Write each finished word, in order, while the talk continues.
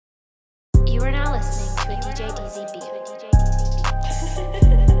You are now listening to a DJ DZ beat.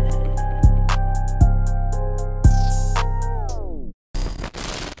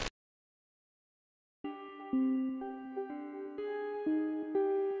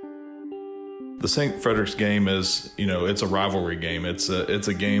 The St. Frederick's game is, it's a rivalry game. It's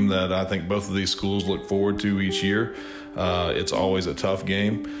a game that I think both of these schools look forward to each year. It's always a tough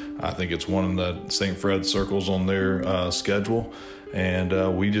game. I think it's one that St. Fred circles on their schedule,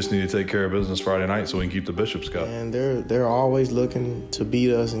 and we just need to take care of business Friday night so we can keep the Bishop's Cup. And they're always looking to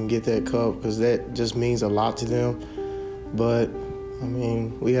beat us and get that cup because that just means a lot to them. But I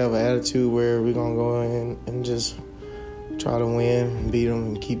mean, we have an attitude where we're gonna go in and just try to win and beat them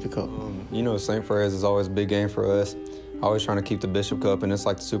and keep the cup. St. Fred's is always a big game for us. Always trying to keep the Bishop Cup, and it's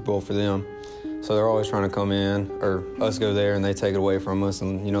like the Super Bowl for them. So they're always trying to come in, or us go there, and they take it away from us.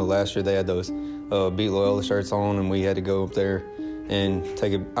 And, last year they had those Beat Loyola shirts on, and we had to go up there and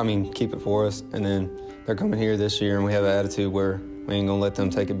keep it for us. And then they're coming here this year, and we have an attitude where we ain't going to let them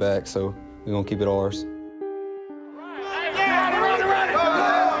take it back, so we're going to keep it ours.